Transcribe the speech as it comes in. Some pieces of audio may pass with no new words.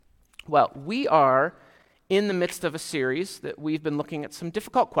Well, we are in the midst of a series that we've been looking at some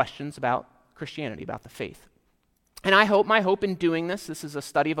difficult questions about Christianity, about the faith. And my hope in doing this is a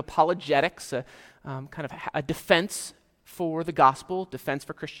study of apologetics, kind of a defense for the gospel, defense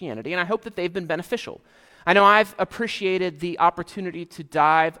for Christianity, and I hope that they've been beneficial. I know I've appreciated the opportunity to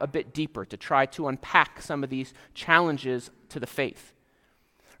dive a bit deeper, to try to unpack some of these challenges to the faith.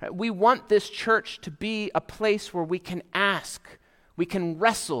 We want this church to be a place where we can ask, we can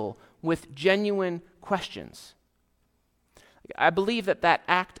wrestle with genuine questions. I believe that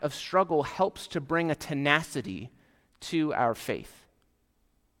act of struggle helps to bring a tenacity to our faith.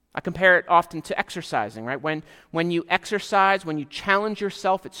 I compare it often to exercising, right? When you exercise, when you challenge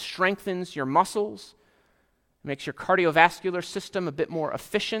yourself, it strengthens your muscles, it makes your cardiovascular system a bit more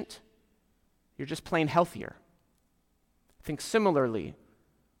efficient. You're just plain healthier. I think similarly,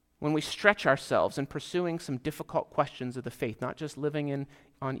 when we stretch ourselves in pursuing some difficult questions of the faith, not just living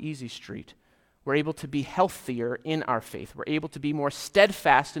on easy street, we're able to be healthier in our faith. We're able to be more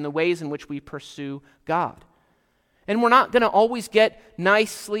steadfast in the ways in which we pursue God. And we're not going to always get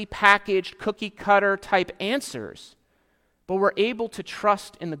nicely packaged, cookie-cutter type answers, but we're able to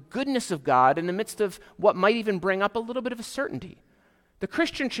trust in the goodness of God in the midst of what might even bring up a little bit of uncertainty. The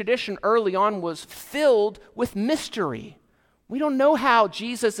Christian tradition early on was filled with mystery. We don't know how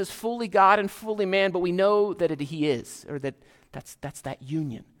Jesus is fully God and fully man, but we know that he is, or that's that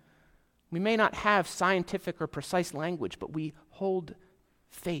union. We may not have scientific or precise language, but we hold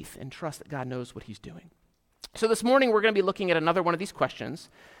faith and trust that God knows what he's doing. So this morning we're going to be looking at another one of these questions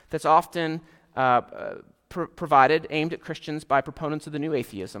that's often provided, aimed at Christians by proponents of the new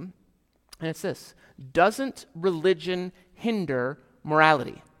atheism. And it's this: doesn't religion hinder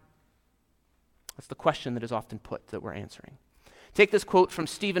morality? That's the question that is often put that we're answering. Take this quote from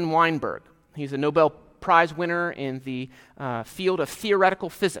Steven Weinberg. He's a Nobel Prize winner in the field of theoretical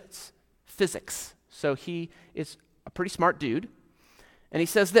physics. So he is a pretty smart dude. And he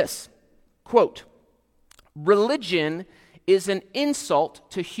says this, quote, "Religion is an insult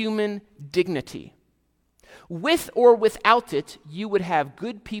to human dignity. With or without it, you would have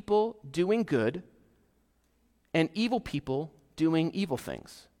good people doing good and evil people doing evil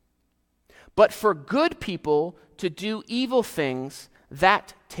things. But for good people to do evil things,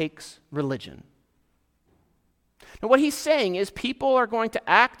 that takes religion." Now, what he's saying is people are going to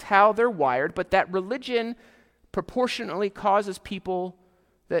act how they're wired, but that religion proportionately causes people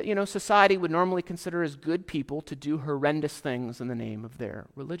that, society would normally consider as good people to do horrendous things in the name of their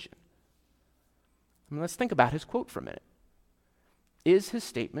religion. Let's think about his quote for a minute. Is his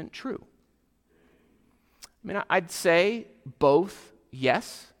statement true? I'd say both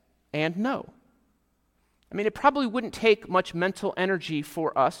yes and no. It probably wouldn't take much mental energy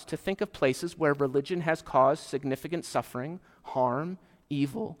for us to think of places where religion has caused significant suffering, harm,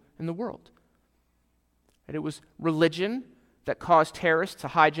 evil in the world. And it was religion that caused terrorists to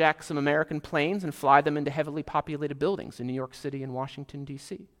hijack some American planes and fly them into heavily populated buildings in New York City and Washington,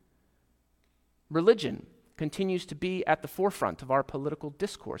 D.C. Religion continues to be at the forefront of our political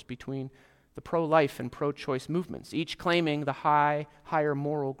discourse between the pro-life and pro-choice movements, each claiming the higher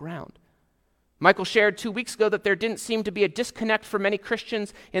moral ground. Michael shared 2 weeks ago that there didn't seem to be a disconnect for many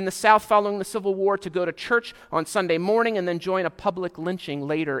Christians in the South following the Civil War to go to church on Sunday morning and then join a public lynching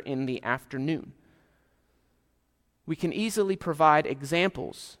later in the afternoon. We can easily provide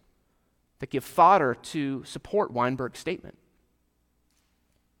examples that give fodder to support Weinberg's statement.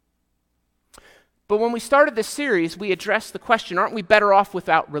 But when we started this series, we addressed the question, aren't we better off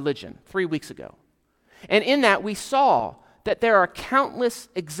without religion, 3 weeks ago? And in that, we saw that there are countless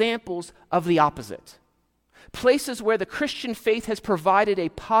examples of the opposite. Places where the Christian faith has provided a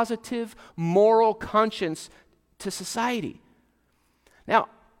positive moral conscience to society. Now,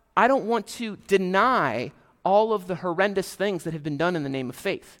 I don't want to deny all of the horrendous things that have been done in the name of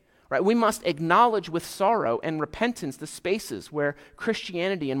faith. Right? We must acknowledge with sorrow and repentance the spaces where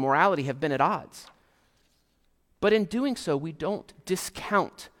Christianity and morality have been at odds. But in doing so, we don't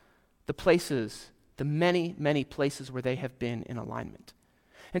discount the places, the many, many places where they have been in alignment.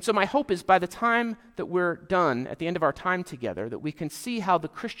 And so my hope is by the time that we're done, at the end of our time together, that we can see how the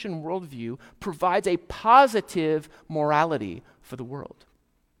Christian worldview provides a positive morality for the world.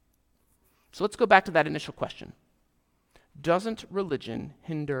 So let's go back to that initial question. Doesn't religion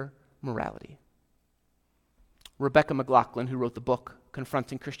hinder morality? Rebecca McLaughlin, who wrote the book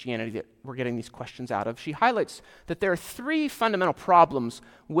Confronting Christianity that we're getting these questions out of, she highlights that there are 3 fundamental problems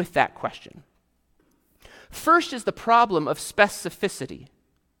with that question. First is the problem of specificity.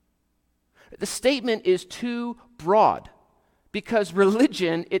 The statement is too broad because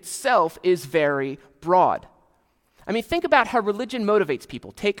religion itself is very broad. I mean, think about how religion motivates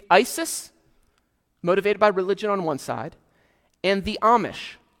people. Take ISIS, motivated by religion on one side, and the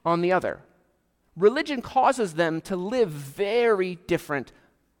Amish on the other. Religion causes them to live very different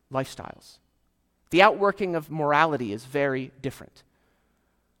lifestyles. The outworking of morality is very different.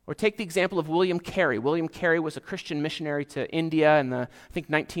 Or take the example of William Carey. William Carey was a Christian missionary to India in the,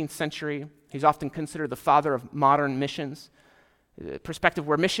 19th century. He's often considered the father of modern missions. A perspective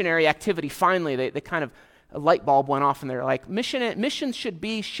where missionary activity, finally, they kind of, a light bulb went off and they're like, missions should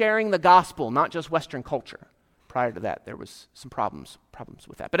be sharing the gospel, not just Western culture. Prior to that, there was some problems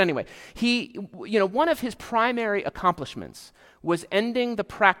with that. But anyway, one of his primary accomplishments was ending the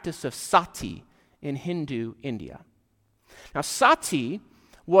practice of sati in Hindu India. Now, sati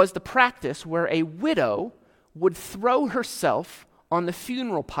was the practice where a widow would throw herself on the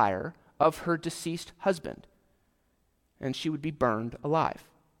funeral pyre of her deceased husband, and she would be burned alive.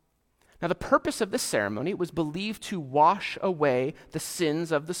 Now, the purpose of this ceremony was believed to wash away the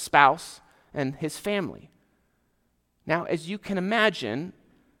sins of the spouse and his family. Now, as you can imagine,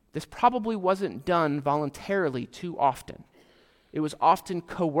 this probably wasn't done voluntarily too often. It was often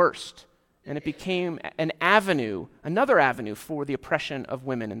coerced, and it became another avenue for the oppression of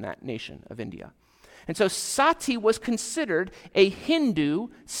women in that nation of India. And so sati was considered a Hindu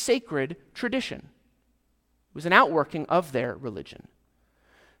sacred tradition. It was an outworking of their religion.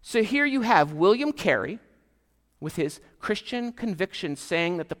 So here you have William Carey with his Christian conviction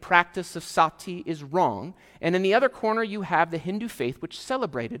saying that the practice of sati is wrong, and in the other corner you have the Hindu faith which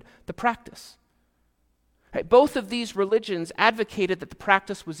celebrated the practice. Right, both of these religions advocated that the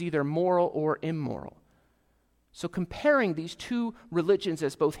practice was either moral or immoral. So comparing these two religions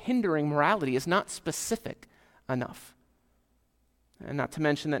as both hindering morality is not specific enough. And not to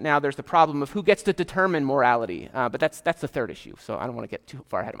mention that now there's the problem of who gets to determine morality, but that's the third issue, so I don't want to get too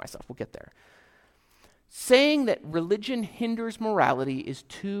far ahead of myself. We'll get there. Saying that religion hinders morality is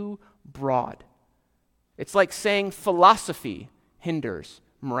too broad. It's like saying philosophy hinders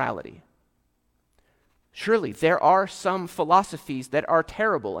morality. Surely there are some philosophies that are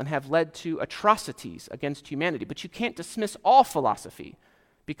terrible and have led to atrocities against humanity, but you can't dismiss all philosophy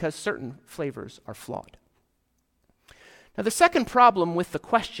because certain flavors are flawed. Now, the second problem with the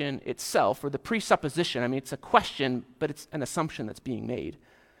question itself, or the presupposition, I mean, it's a question, but it's an assumption that's being made,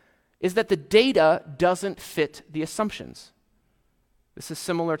 is that the data doesn't fit the assumptions. This is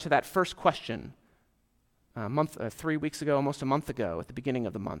similar to that first question 3 weeks ago, almost a month ago, at the beginning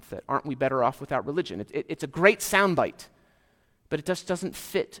of the month, that aren't we better off without religion? It's a great soundbite, but it just doesn't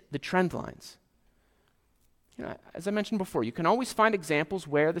fit the trend lines. As I mentioned before, you can always find examples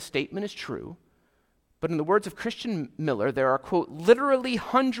where the statement is true, but in the words of Christian Miller, there are, quote, literally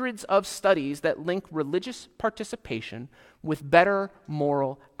hundreds of studies that link religious participation with better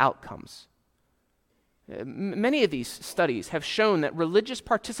moral outcomes. Many of these studies have shown that religious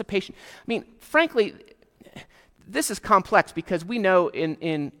participation, frankly, this is complex because we know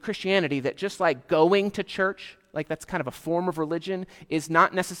in Christianity that just like going to church, like that's kind of a form of religion, is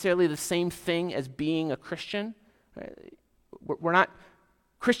not necessarily the same thing as being a Christian. We're not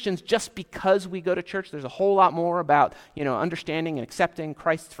Christians just because we go to church. There's a whole lot more about, understanding and accepting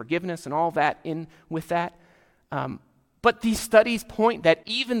Christ's forgiveness and all that in with that. But these studies point that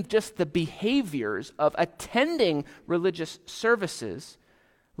even just the behaviors of attending religious services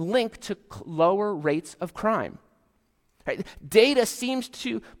link to lower rates of crime. Right? Data seems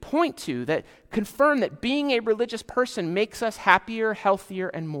to point to that, confirm that being a religious person makes us happier, healthier,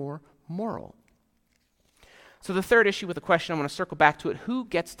 and more moral. So the third issue with the question, I'm going to circle back to it, who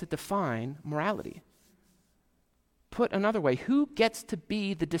gets to define morality? Put another way, who gets to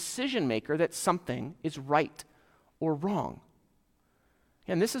be the decision maker that something is right or wrong?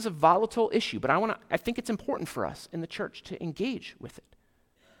 And this is a volatile issue, but I think it's important for us in the church to engage with it.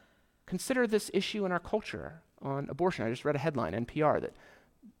 Consider this issue in our culture on abortion. I just read a headline, NPR, that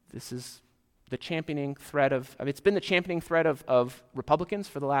this is the championing thread it's been the championing thread of Republicans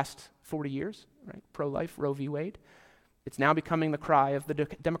for the last 40 years, right? Pro-life, Roe v. Wade. It's now becoming the cry of the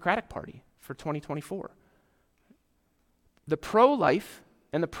Democratic Party for 2024. The pro-life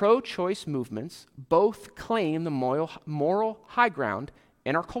and the pro-choice movements both claim the moral high ground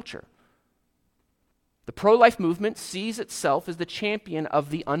in our culture. The pro-life movement sees itself as the champion of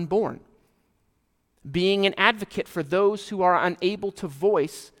the unborn, being an advocate for those who are unable to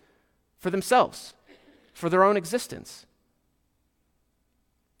voice for themselves, for their own existence.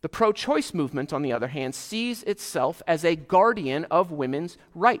 The pro-choice movement, on the other hand, sees itself as a guardian of women's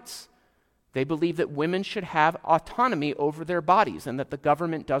rights. They believe that women should have autonomy over their bodies and that the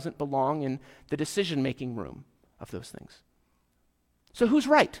government doesn't belong in the decision-making room of those things. So who's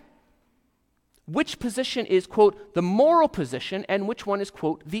right? Which position is, quote, the moral position, and which one is,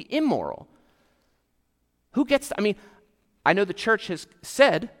 quote, the immoral? Who gets, I know the church has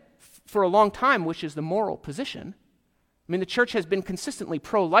said for a long time which is the moral position. The church has been consistently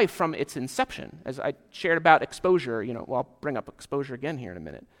pro-life from its inception, as I shared about exposure. I'll bring up exposure again here in a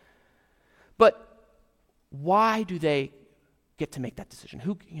minute. But why do they get to make that decision?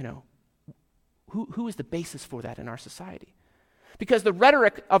 Who is the basis for that in our society? Because the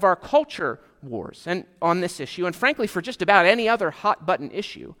rhetoric of our culture wars and on this issue, and frankly for just about any other hot-button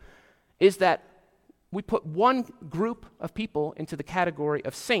issue, is that we put one group of people into the category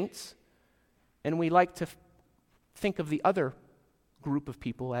of saints, and we like to think of the other group of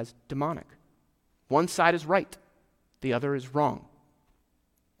people as demonic. One side is right, the other is wrong.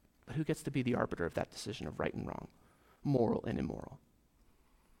 But who gets to be the arbiter of that decision of right and wrong, moral and immoral?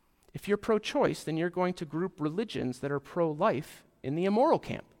 If you're pro-choice, then you're going to group religions that are pro-life in the immoral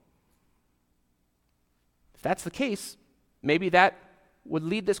camp. If that's the case, maybe that would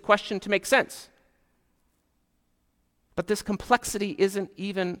lead this question to make sense. But this complexity isn't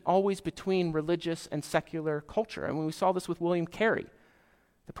even always between religious and secular culture. We saw this with William Carey,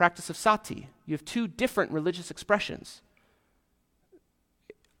 the practice of sati. You have two different religious expressions,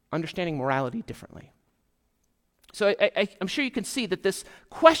 understanding morality differently. So I'm sure you can see that this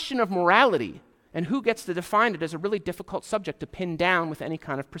question of morality and who gets to define it is a really difficult subject to pin down with any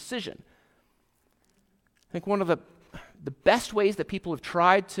kind of precision. I think one of the best ways that people have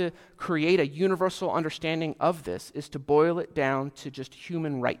tried to create a universal understanding of this is to boil it down to just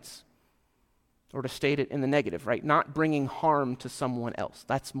human rights, or to state it in the negative, right? Not bringing harm to someone else.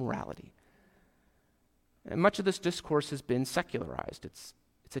 That's morality. And much of this discourse has been secularized. It's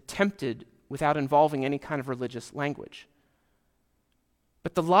attempted without involving any kind of religious language.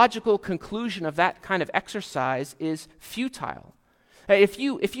 But the logical conclusion of that kind of exercise is futile. If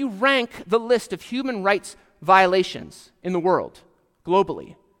you rank the list of human rights violations in the world,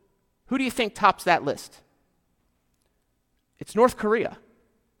 globally, who do you think tops that list? It's North Korea,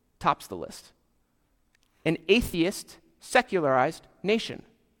 tops the list. An atheist, secularized nation.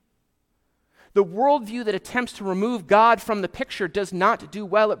 The worldview that attempts to remove God from the picture does not do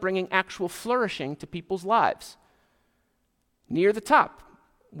well at bringing actual flourishing to people's lives. Near the top,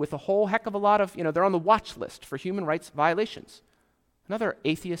 with a whole heck of a lot of, they're on the watch list for human rights violations. Another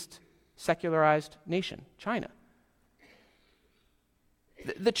atheist, secularized nation, China.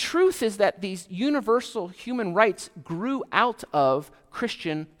 The truth is that these universal human rights grew out of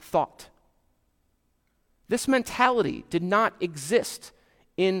Christian thought. This mentality did not exist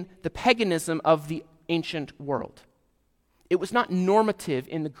in the paganism of the ancient world. It was not normative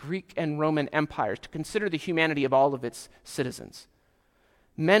in the Greek and Roman empires to consider the humanity of all of its citizens.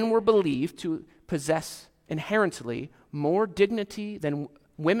 Men were believed to possess inherently more dignity than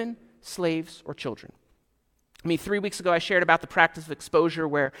women, slaves, or children. 3 weeks ago I shared about the practice of exposure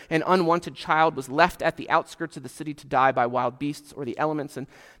where an unwanted child was left at the outskirts of the city to die by wild beasts or the elements, and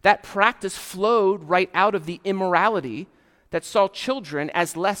that practice flowed right out of the immorality that saw children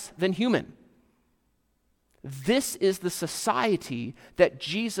as less than human. This is the society that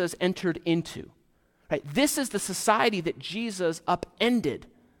Jesus entered into. Right? This is the society that Jesus upended.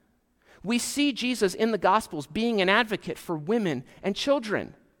 We see Jesus in the Gospels being an advocate for women and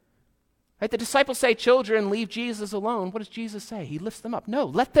children. Right? The disciples say, children, leave Jesus alone. What does Jesus say? He lifts them up. No,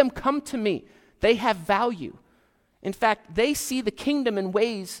 let them come to me. They have value. In fact, they see the kingdom in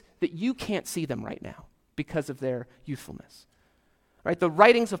ways that you can't see them right now because of their youthfulness. Right? The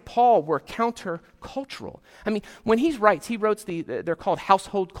writings of Paul were countercultural. When he writes, they're called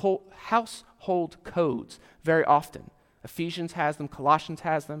household codes very often. Ephesians has them, Colossians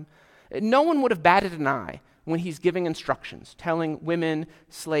has them. No one would have batted an eye when he's giving instructions, telling women,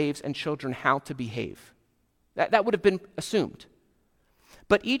 slaves, and children how to behave. That would have been assumed.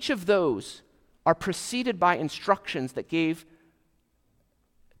 But each of those are preceded by instructions that gave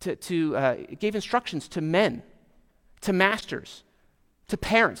instructions to men, to masters, to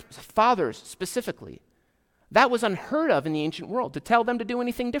parents, fathers specifically. That was unheard of in the ancient world, to tell them to do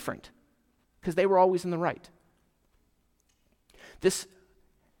anything different, because they were always in the right. This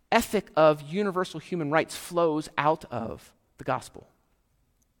ethic of universal human rights flows out of the gospel.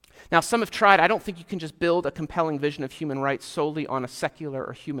 Now, some have tried. I don't think you can just build a compelling vision of human rights solely on a secular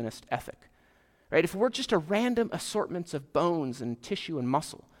or humanist ethic. Right? If we're just a random assortment of bones and tissue and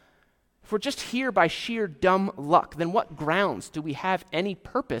muscle, if we're just here by sheer dumb luck, then what grounds do we have any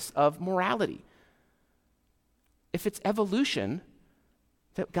purpose of morality? If it's evolution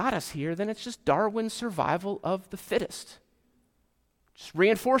that got us here, then it's just Darwin's survival of the fittest. Just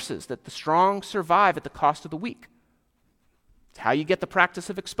reinforces that the strong survive at the cost of the weak. It's how you get the practice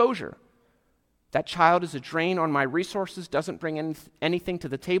of exposure. That child is a drain on my resources, doesn't bring anything to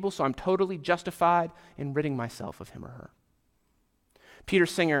the table, so I'm totally justified in ridding myself of him or her. Peter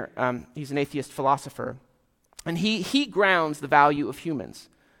Singer, he's an atheist philosopher, and he grounds the value of humans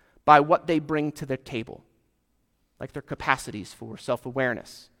by what they bring to their table, like their capacities for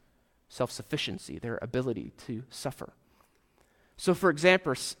self-awareness, self-sufficiency, their ability to suffer. So for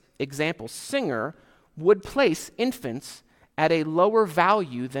example, Singer would place infants at a lower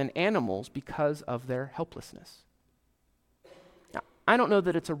value than animals because of their helplessness. Now, I don't know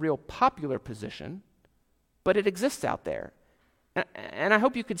that it's a real popular position, but it exists out there. And I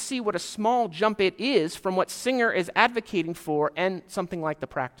hope you could see what a small jump it is from what Singer is advocating for and something like the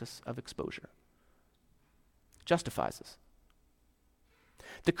practice of exposure. Justifies us.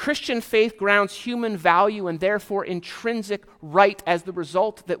 The Christian faith grounds human value and therefore intrinsic right as the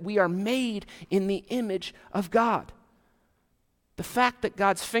result that we are made in the image of God. The fact that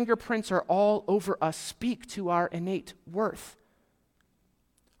God's fingerprints are all over us speak to our innate worth.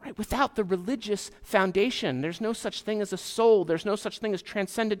 Right? Without the religious foundation, there's no such thing as a soul. There's no such thing as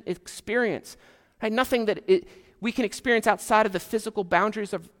transcendent experience. Right? Nothing that we can experience outside of the physical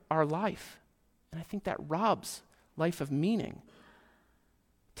boundaries of our life. And I think that robs life of meaning.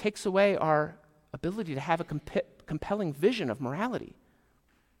 Takes away our ability to have a compelling vision of morality.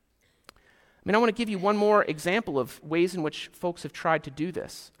 I want to give you one more example of ways in which folks have tried to do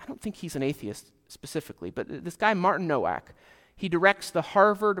this. I don't think he's an atheist specifically, but this guy, Martin Nowak, he directs the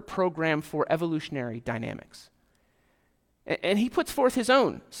Harvard Program for Evolutionary Dynamics. And he puts forth his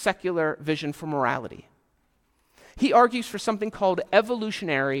own secular vision for morality. He argues for something called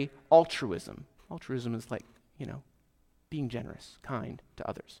evolutionary altruism. Altruism is like, being generous, kind to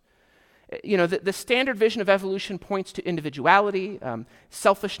others. The standard vision of evolution points to individuality,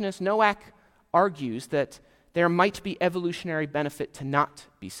 selfishness. Nowak argues that there might be evolutionary benefit to not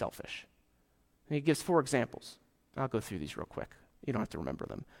be selfish. And he gives 4 examples. I'll go through these real quick. You don't have to remember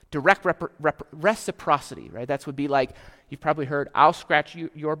them. Direct reciprocity, right? That would be like, you've probably heard, I'll scratch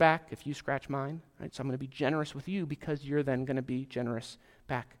your back if you scratch mine, right? So I'm going to be generous with you because you're then going to be generous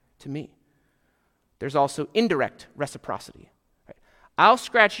back to me. There's also indirect reciprocity. Right? I'll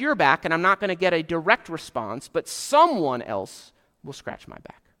scratch your back and I'm not going to get a direct response, but someone else will scratch my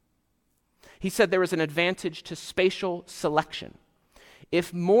back. He said there is an advantage to spatial selection.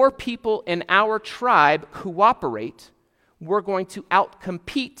 If more people in our tribe cooperate, we're going to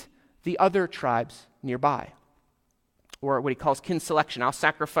outcompete the other tribes nearby. Or what he calls kin selection. I'll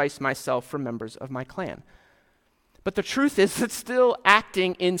sacrifice myself for members of my clan. But the truth is it's still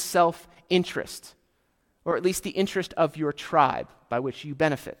acting in self-interest, or at least the interest of your tribe by which you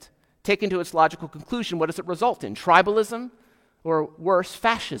benefit. Taken to its logical conclusion, what does it result in? Tribalism, or worse,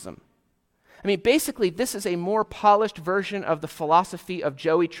 fascism? Basically, this is a more polished version of the philosophy of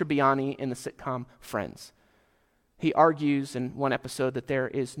Joey Tribbiani in the sitcom Friends. He argues in one episode that there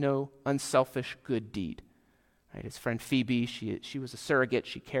is no unselfish good deed. Right? His friend Phoebe, she was a surrogate.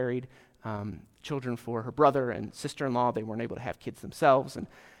 She carried children for her brother and sister-in-law. They weren't able to have kids themselves. And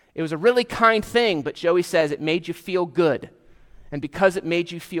it was a really kind thing, but Joey says it made you feel good. And because it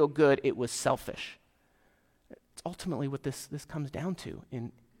made you feel good, it was selfish. It's ultimately what this comes down to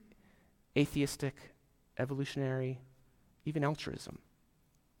in atheistic, evolutionary, even altruism.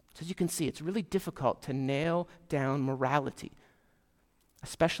 So as you can see, it's really difficult to nail down morality,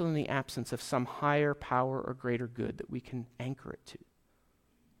 especially in the absence of some higher power or greater good that we can anchor it to.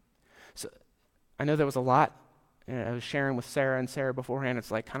 So I know there was a lot. I was sharing with Sarah and Sarah beforehand. It's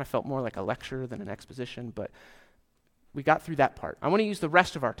kind of felt more like a lecture than an exposition, but we got through that part. I want to use the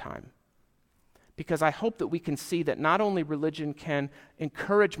rest of our time because I hope that we can see that not only religion can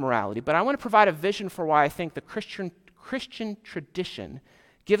encourage morality, but I want to provide a vision for why I think the Christian tradition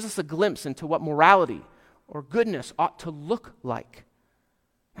gives us a glimpse into what morality or goodness ought to look like.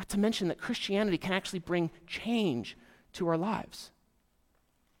 Not to mention that Christianity can actually bring change to our lives.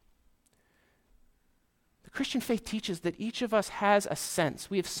 The Christian faith teaches that each of us has a sense.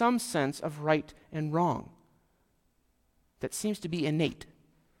 We have some sense of right and wrong that seems to be innate.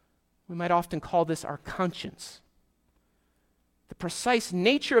 We might often call this our conscience. The precise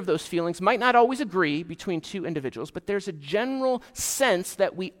nature of those feelings might not always agree between two individuals, but there's a general sense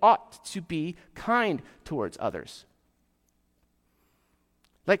that we ought to be kind towards others.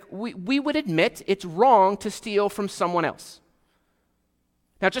 We would admit it's wrong to steal from someone else.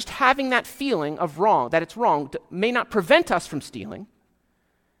 Now, just having that feeling of wrong, that it's wrong, may not prevent us from stealing.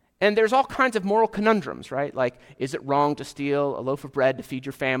 And there's all kinds of moral conundrums, right? Like, is it wrong to steal a loaf of bread to feed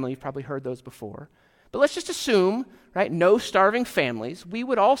your family? You've probably heard those before. But let's just assume, right, no starving families. We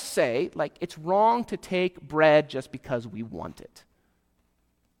would all say, it's wrong to take bread just because we want it.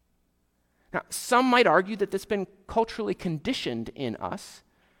 Now, some might argue that this has been culturally conditioned in us,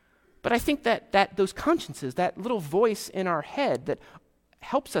 but I think that those consciences, that little voice in our head that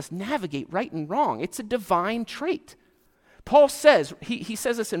helps us navigate right and wrong, it's a divine trait. Paul says, he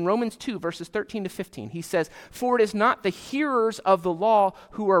says this in Romans 2, verses 13 to 15. He says, "For it is not the hearers of the law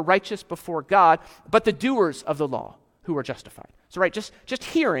who are righteous before God, but the doers of the law who are justified." So right, just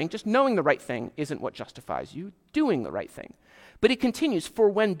hearing, just knowing the right thing isn't what justifies you, doing the right thing. But he continues, "For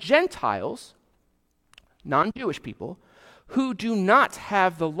when Gentiles, non-Jewish people, who do not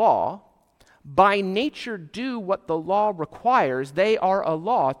have the law, by nature do what the law requires, they are a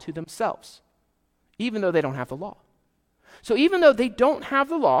law to themselves, even though they don't have the law." So even though they don't have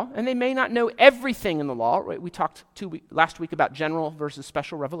the law, and they may not know everything in the law, right? We talked last week about general versus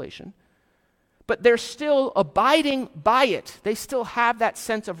special revelation, but they're still abiding by it. They still have that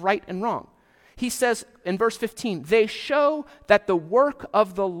sense of right and wrong. He says in verse 15, "They show that the work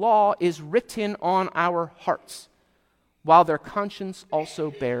of the law is written on our hearts, while their conscience also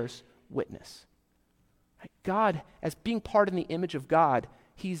bears witness." Right? God, as being part in the image of God,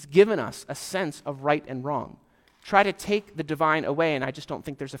 he's given us a sense of right and wrong. Try to take the divine away, and I just don't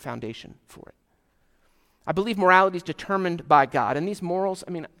think there's a foundation for it. I believe morality is determined by God, and these morals,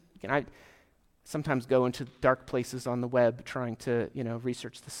 I sometimes go into dark places on the web trying to,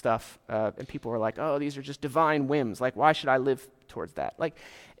 research the stuff, and people are like, "Oh, these are just divine whims. Like, why should I live towards that?" Like,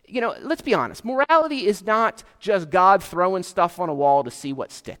 let's be honest. Morality is not just God throwing stuff on a wall to see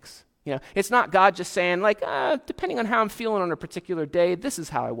what sticks. It's not God just saying, like, depending on how I'm feeling on a particular day, this is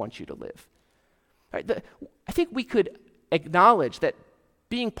how I want you to live. Right? I think we could acknowledge that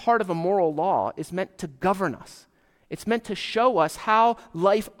being part of a moral law is meant to govern us. It's meant to show us how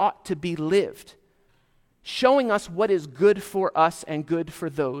life ought to be lived, showing us what is good for us and good for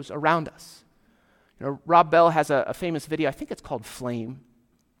those around us. Rob Bell has a famous video, I think it's called Flame,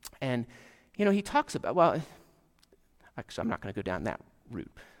 and he talks about, actually I'm not going to go down that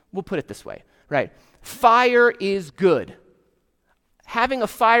route. We'll put it this way, right? Fire is good. Having a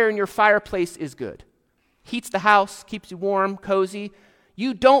fire in your fireplace is good. Heats the house, keeps you warm, cozy.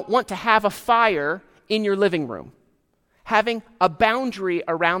 You don't want to have a fire in your living room. Having a boundary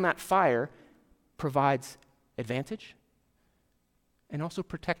around that fire provides advantage and also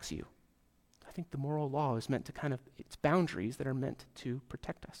protects you. I think the moral law is meant to it's boundaries that are meant to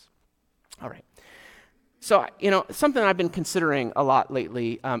protect us. All right. So, something I've been considering a lot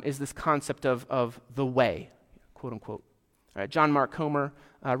lately is this concept of the way, quote unquote. John Mark Comer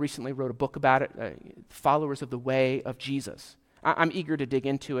recently wrote a book about it, Followers of the Way of Jesus. I'm eager to dig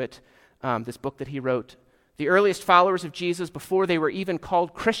into it, this book that he wrote. The earliest followers of Jesus, before they were even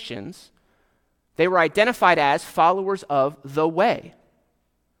called Christians, they were identified as followers of the way.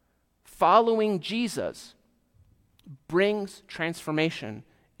 Following Jesus brings transformation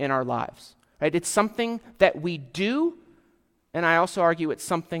in our lives. Right? It's something that we do, and I also argue it's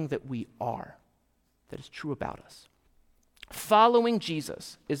something that we are, that is true about us. Following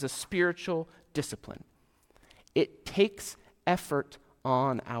Jesus is a spiritual discipline. It takes effort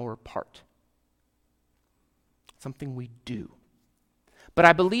on our part. Something we do. But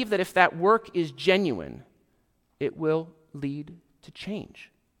I believe that if that work is genuine, it will lead to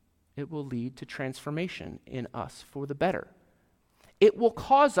change. It will lead to transformation in us for the better. It will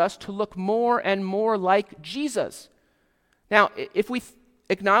cause us to look more and more like Jesus. Now, if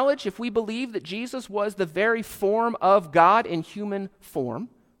we believe that Jesus was the very form of God in human form,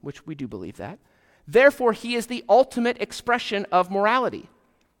 which we do believe that, therefore he is the ultimate expression of morality.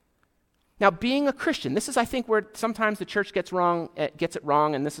 Now, being a Christian, this is, I think, where sometimes the church gets it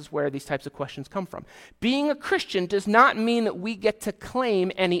wrong, and this is where these types of questions come from. Being a Christian does not mean that we get to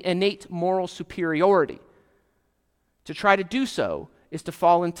claim any innate moral superiority. To try to do so is to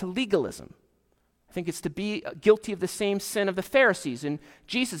fall into legalism. I think it's to be guilty of the same sin of the Pharisees in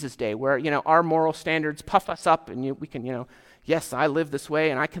Jesus' day, where, our moral standards puff us up, and we can, yes, I live this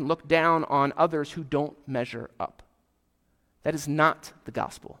way, and I can look down on others who don't measure up. That is not the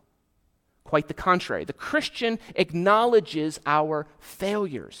gospel. Quite the contrary. The Christian acknowledges our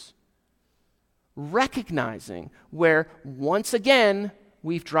failures, recognizing where, once again,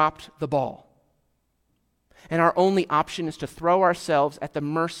 we've dropped the ball. And our only option is to throw ourselves at the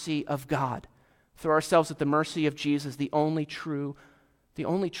mercy of God. Throw ourselves at the mercy of Jesus, the only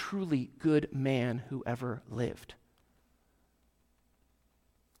truly good man who ever lived.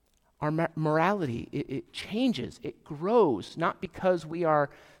 Our morality, it changes, it grows, not because we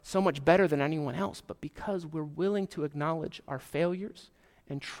are so much better than anyone else, but because we're willing to acknowledge our failures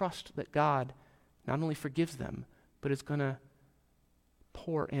and trust that God not only forgives them, but is going to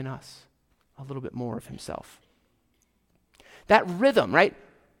pour in us a little bit more of himself. That rhythm, right?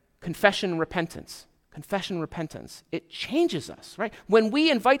 confession, repentance. Confession, repentance. It changes us, right? When we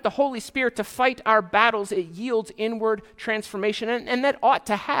invite the Holy Spirit to fight our battles, it yields inward transformation, and that ought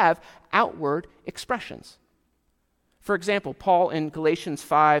to have outward expressions. For example, Paul in Galatians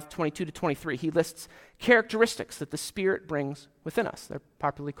 5:22-23, he lists characteristics that the Spirit brings within us. They're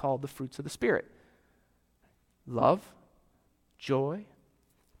popularly called the fruits of the Spirit. Love, joy,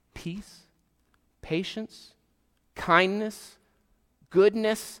 peace, patience, kindness,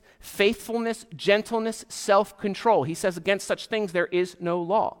 goodness, faithfulness, gentleness, self-control. He says against such things there is no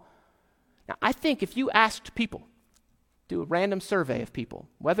law. Now, I think if you asked people, do a random survey of people,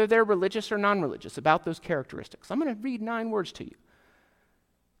 whether they're religious or non-religious, about those characteristics, I'm going to read 9 words to you.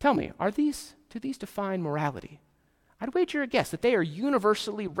 Tell me, do these define morality? I'd wager a guess that they are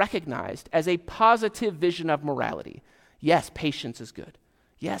universally recognized as a positive vision of morality. Yes, patience is good.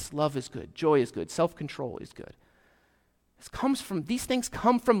 Yes, love is good. Joy is good. Self-control is good. These things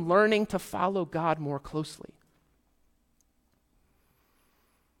come from learning to follow God more closely.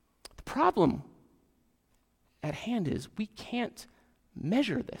 The problem at hand is we can't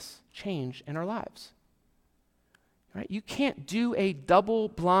measure this change in our lives. Right? You can't do a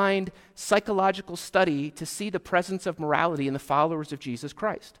double-blind psychological study to see the presence of morality in the followers of Jesus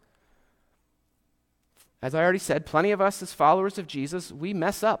Christ. As I already said, plenty of us as followers of Jesus, we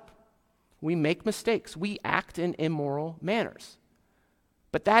mess up. We make mistakes. We act in immoral manners.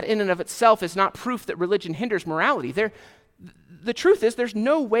 But that in and of itself is not proof that religion hinders morality. The truth is there's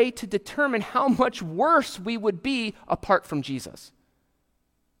no way to determine how much worse we would be apart from Jesus.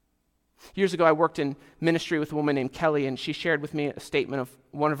 Years ago, I worked in ministry with a woman named Kelly, and she shared with me a statement of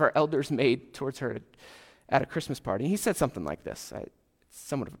one of our elders made towards her at a Christmas party. He said something like this, it's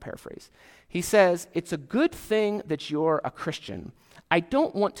somewhat of a paraphrase. He says, "It's a good thing that you're a Christian. I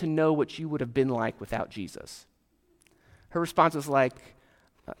don't want to know what you would have been like without Jesus." Her response was like,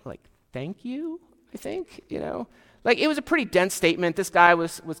 thank you, I think, It was a pretty dense statement. This guy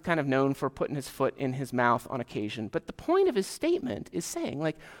was kind of known for putting his foot in his mouth on occasion. But the point of his statement is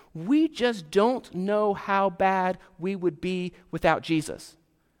saying, we just don't know how bad we would be without Jesus.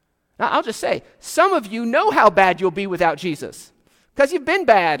 Now, I'll just say, some of you know how bad you'll be without Jesus because you've been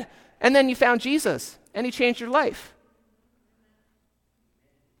bad, and then you found Jesus, and he changed your life.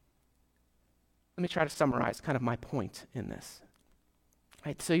 Let me try to summarize kind of my point in this.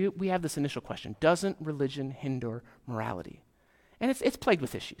 Right, so we have this initial question: doesn't religion hinder morality? And it's plagued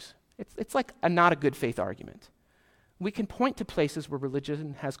with issues. It's like a not a good faith argument. We can point to places where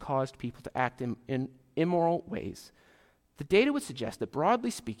religion has caused people to act in immoral ways. The data would suggest that,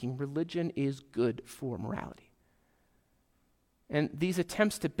 broadly speaking, religion is good for morality. And these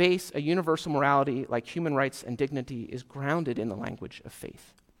attempts to base a universal morality like human rights and dignity is grounded in the language of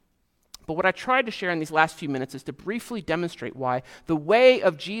faith. But what I tried to share in these last few minutes is to briefly demonstrate why the way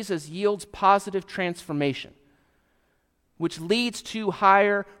of Jesus yields positive transformation, which leads to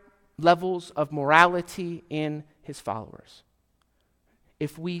higher levels of morality in his followers.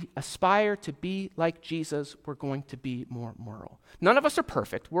 If we aspire to be like Jesus, we're going to be more moral. None of us are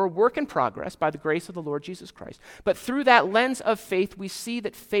perfect. We're a work in progress by the grace of the Lord Jesus Christ. But through that lens of faith, we see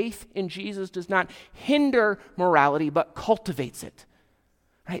that faith in Jesus does not hinder morality, but cultivates it.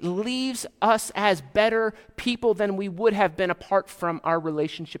 Right? Leaves us as better people than we would have been apart from our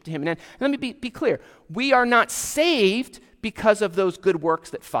relationship to him. And let me be clear. We are not saved because of those good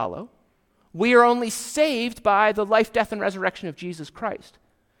works that follow. We are only saved by the life, death, and resurrection of Jesus Christ.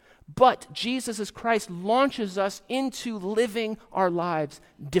 But Jesus as Christ launches us into living our lives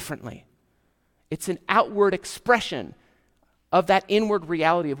differently. It's an outward expression of that inward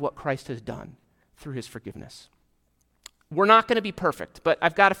reality of what Christ has done through his forgiveness. We're not going to be perfect, but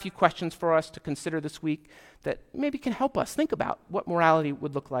I've got a few questions for us to consider this week that maybe can help us think about what morality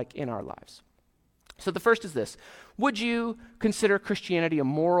would look like in our lives. So the first is this: would you consider Christianity a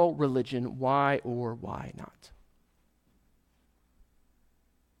moral religion? Why or why not?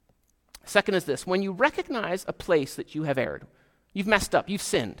 Second is this: when you recognize a place that you have erred, you've messed up, you've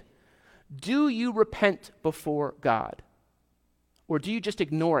sinned, do you repent before God? Or do you just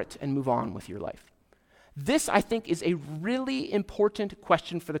ignore it and move on with your life? This, I think, is a really important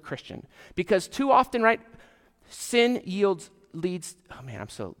question for the Christian, because too often, right, sin leads, oh man, I'm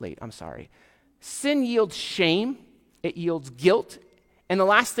so late, I'm sorry. Sin yields shame, it yields guilt, and the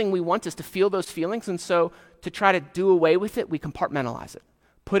last thing we want is to feel those feelings, and so to try to do away with it, we compartmentalize it,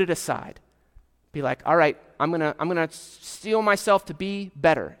 put it aside. Be like, all right, I'm gonna steel myself to be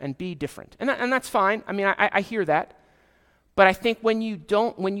better and be different. And that's fine. I mean, I hear that. But I think when you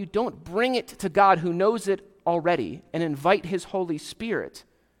don't bring it to God who knows it already and invite his Holy Spirit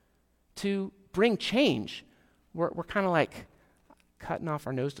to bring change, we're kind of like, cutting off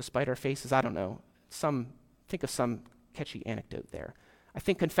our nose to spite our faces. I don't know. Think of some catchy anecdote there. I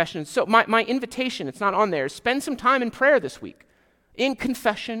think confession. So my invitation, it's not on there, is spend some time in prayer this week, in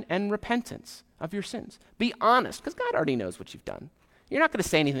confession and repentance of your sins. Be honest, because God already knows what you've done. You're not going to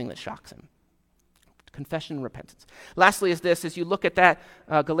say anything that shocks him. Confession and repentance. Lastly is this, as you look at that,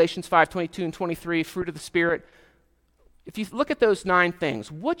 Galatians 5:22 and 23, fruit of the Spirit, if you look at those 9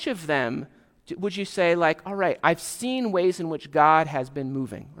 things, which of them would you say, like, all right, I've seen ways in which God has been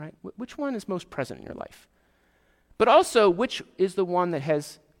moving, right? Which one is most present in your life? But also, which is the one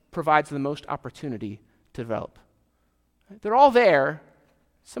that provides the most opportunity to develop? They're all there.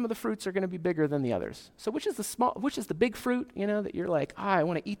 Some of the fruits are going to be bigger than the others. So which is the big fruit, that you're like, I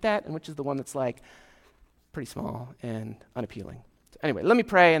want to eat that, and which is the one that's like pretty small and unappealing? So anyway, let me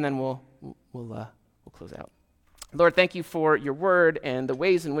pray, and then we'll close out. Lord, thank you for your word and the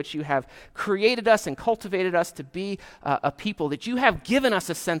ways in which you have created us and cultivated us to be a people, that you have given us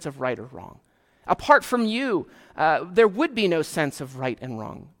a sense of right or wrong. Apart from you, there would be no sense of right and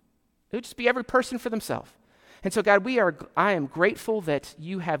wrong. It would just be every person for themselves. And so, God, I am grateful that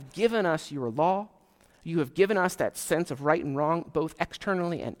you have given us your law. You have given us that sense of right and wrong, both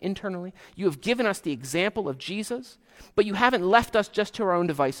externally and internally. You have given us the example of Jesus, but you haven't left us just to our own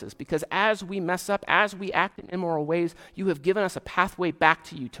devices, because as we mess up, as we act in immoral ways, you have given us a pathway back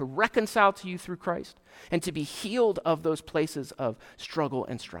to you, to reconcile to you through Christ, and to be healed of those places of struggle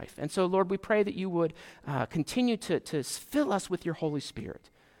and strife. And so, Lord, we pray that you would continue to fill us with your Holy Spirit,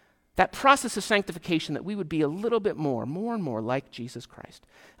 that process of sanctification, that we would be a little bit more and more like Jesus Christ.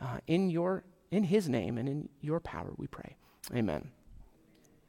 In his name and in your power, we pray. Amen.